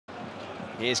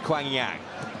Here's Kwang Yang.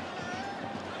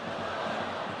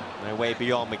 No way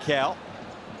beyond Mikel.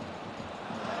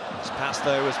 His pass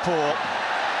though was poor.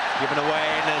 Given away,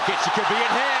 and KitChee could be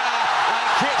in here. And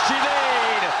KitChee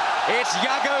lead. It's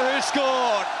Yago who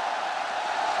scored.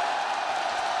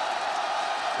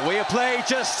 We have played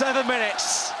just 7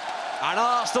 minutes, and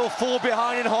Arsenal fall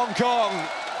behind in Hong Kong.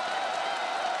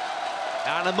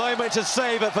 And a moment to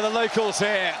savour for the locals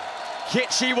here.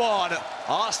 KitChee 1,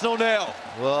 Arsenal 0.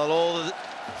 Well, all the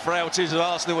frailties of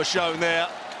Arsenal were shown there.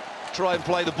 Try and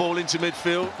play the ball into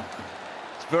midfield.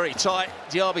 It's very tight.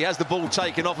 Diaby has the ball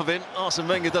taken off of him. Arsene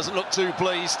Wenger doesn't look too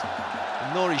pleased,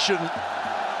 nor he shouldn't.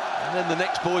 And then the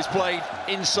next ball is played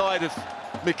inside of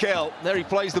Mikel. There he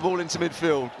plays the ball into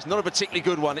midfield. It's not a particularly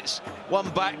good one. It's one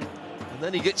back, and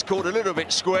then he gets caught a little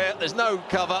bit square. There's no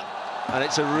cover, and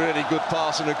it's a really good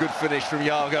pass and a good finish from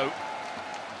Yago.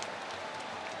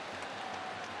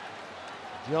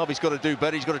 Diaby's got to do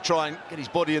better. He's got to try and get his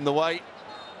body in the way.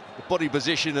 The body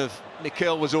position of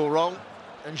Mikel was all wrong,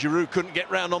 and Giroud couldn't get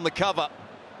round on the cover.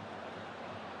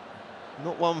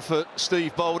 Not one for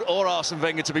Steve Bold or Arsene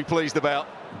Wenger to be pleased about.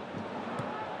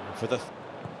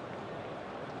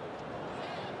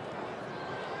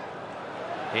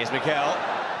 Here's Mikel.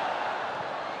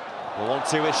 The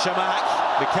 1-2 with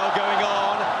Chamakh. Mikel going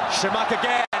on. Chamakh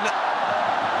again.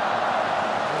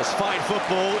 It's fine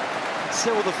football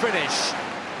until the finish.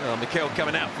 Well, Mikel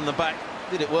coming out from the back,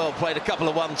 did it well, played a couple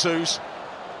of 1-2s.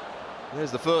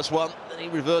 There's the first one, then he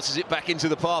reverses it back into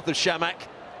the path of Chamakh.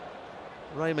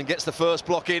 Raymond gets the first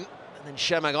block in, and then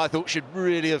Chamakh, I thought, should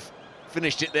really have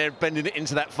finished it there, bending it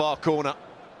into that far corner.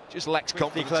 Just lacks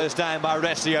confidence. Closed down by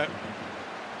Resio.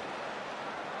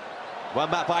 One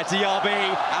back by Diaby,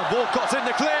 and Walcott's in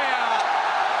the clear.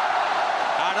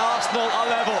 And Arsenal are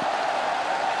level.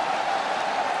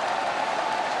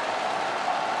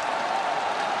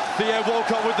 Theo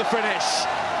Walcott with the finish.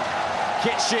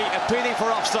 KitChee appealing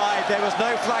for offside. There was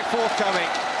no flag forthcoming,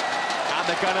 and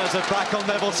the Gunners are back on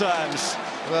level terms.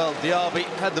 Well, Diaby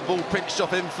had the ball pinched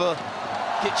off him for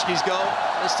KitChee's goal.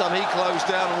 This time he closed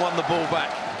down and won the ball back.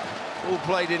 Ball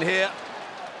played in here.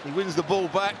 He wins the ball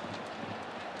back.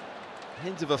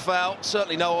 Hint of a foul,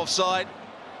 certainly no offside,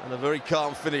 and a very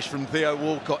calm finish from Theo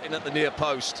Walcott in at the near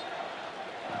post.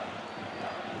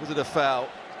 Was it a foul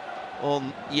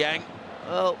on Yang?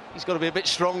 Well, he's got to be a bit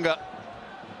stronger.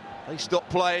 They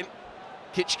stopped playing.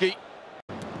 KitChee.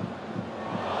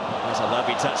 That's a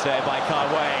lovely touch there by Kai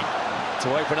Wei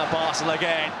to open up Arsenal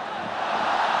again.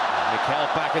 Mikel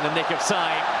back in the nick of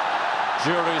time.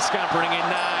 Giroud scampering in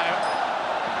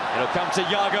now. It'll come to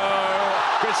Yago.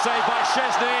 Good save by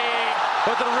Szczesny,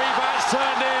 but the rebound's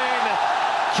turned in.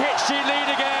 KitChee lead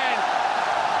again.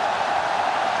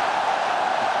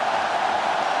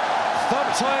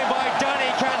 Thumped home by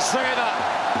Danny Cancela.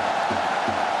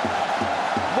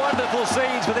 Wonderful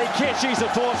scenes for the KitChee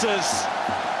supporters.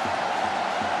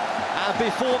 And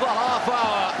before the half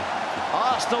hour,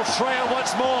 Arsenal trail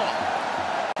once more.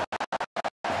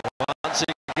 Once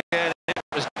again, it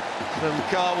was from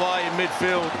Kawhi in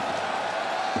midfield.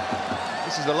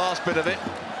 This is the last bit of it.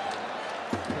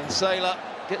 Cancela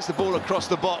gets the ball across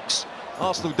the box.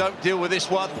 Arsenal don't deal with this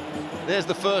one. There's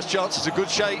the first chance. It's a good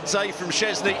save from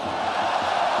Szczesny.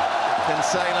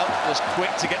 Cancela was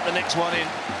quick to get the next one in.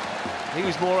 He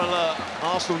was more alert.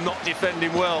 Arsenal not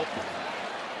defending well.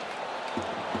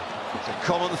 It's a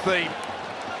common theme.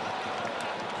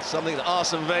 Something that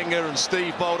Arsene Wenger and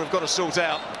Steve Bold have got to sort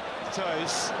out.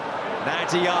 Toes. Now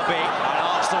Diaby, and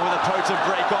Arsenal with a potent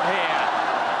break on here.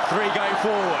 3 going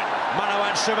forward. Mano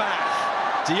and Chamakh.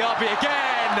 Diaby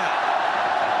again.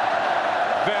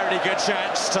 Very good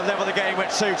chance to level the game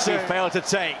at 2-2. He failed to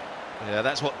take. Yeah,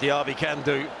 that's what Diaby can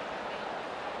do.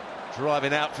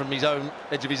 Driving out from his own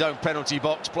edge of his own penalty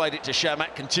box, played it to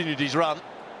Chamakh, continued his run.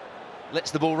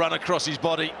 Lets the ball run across his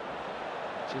body.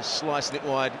 Just slicing it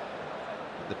wide.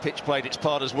 The pitch played its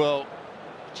part as well.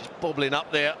 Just bobbling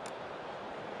up there.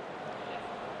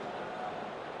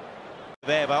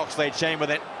 There by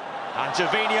Oxlade-Chamberlain. And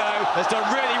Gervinho has done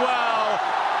really well.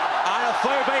 And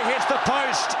Afobe hits the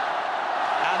post.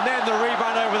 And then the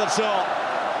rebound over the top.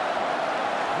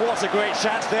 What a great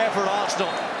chance there for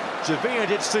Arsenal. Gervinho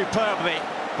did superbly,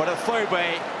 but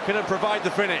Afobe couldn't provide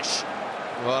the finish.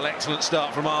 Well, excellent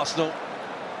start from Arsenal.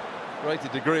 Greater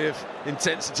degree of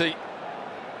intensity.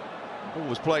 Ball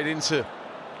was played into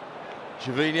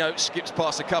Gervinho, skips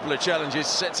past a couple of challenges,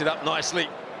 sets it up nicely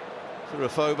for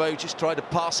Afobe, who just tried to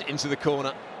pass it into the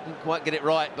corner. Didn't quite get it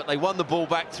right, but they won the ball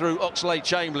back through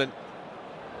Oxlade-Chamberlain.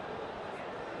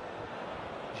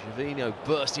 Gervinho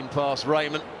bursting past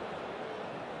Raymond.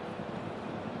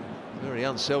 Very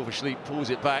unselfishly pulls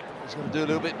it back. He's going to do a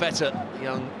little bit better,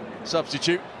 young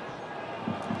substitute.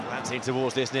 Glancing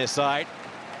towards this near side.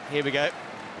 Here we go.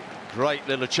 Great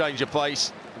little change of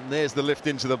pace. And there's the lift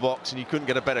into the box, and you couldn't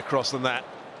get a better cross than that.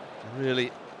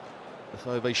 Really,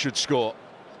 Afobe should score.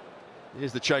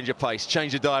 Here's the change of pace,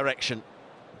 change of direction.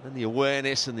 And the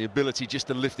awareness and the ability just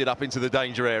to lift it up into the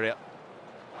danger area.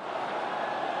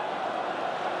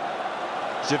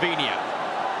 Gervinho.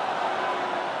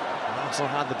 Arsenal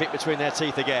had the bit between their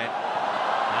teeth again.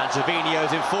 And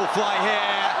Gervinho's in full flight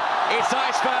here. It's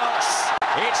Eisfeld's.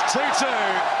 It's 2-2.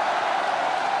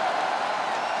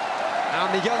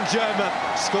 And the young German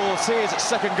scores his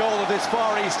second goal of this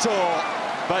Far East tour.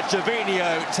 But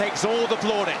Gervinho takes all the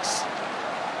plaudits.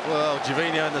 Well,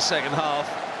 Gervinho in the second half,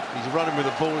 he's running with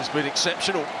the ball, has been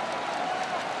exceptional.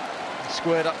 He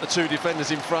squared up the two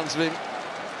defenders in front of him.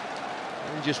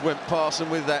 And just went past them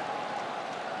with that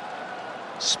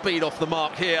speed off the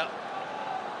mark here.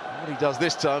 And what he does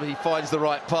this time, he finds the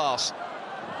right pass.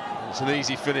 It's an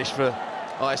easy finish for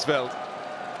Eisfeld.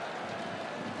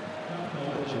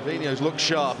 Gervinho's looked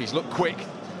sharp, he's looked quick.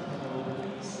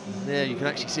 And there you can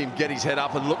actually see him get his head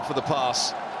up and look for the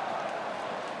pass.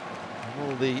 And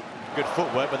all the good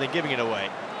footwork, but they're giving it away.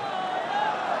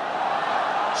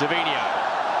 Gervinho.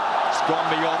 It's gone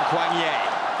beyond Kwang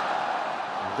Ye.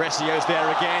 Resio's there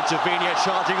again. Gervinho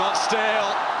charging on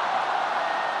still.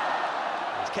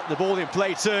 He's kept the ball in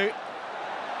play too.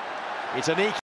 It's an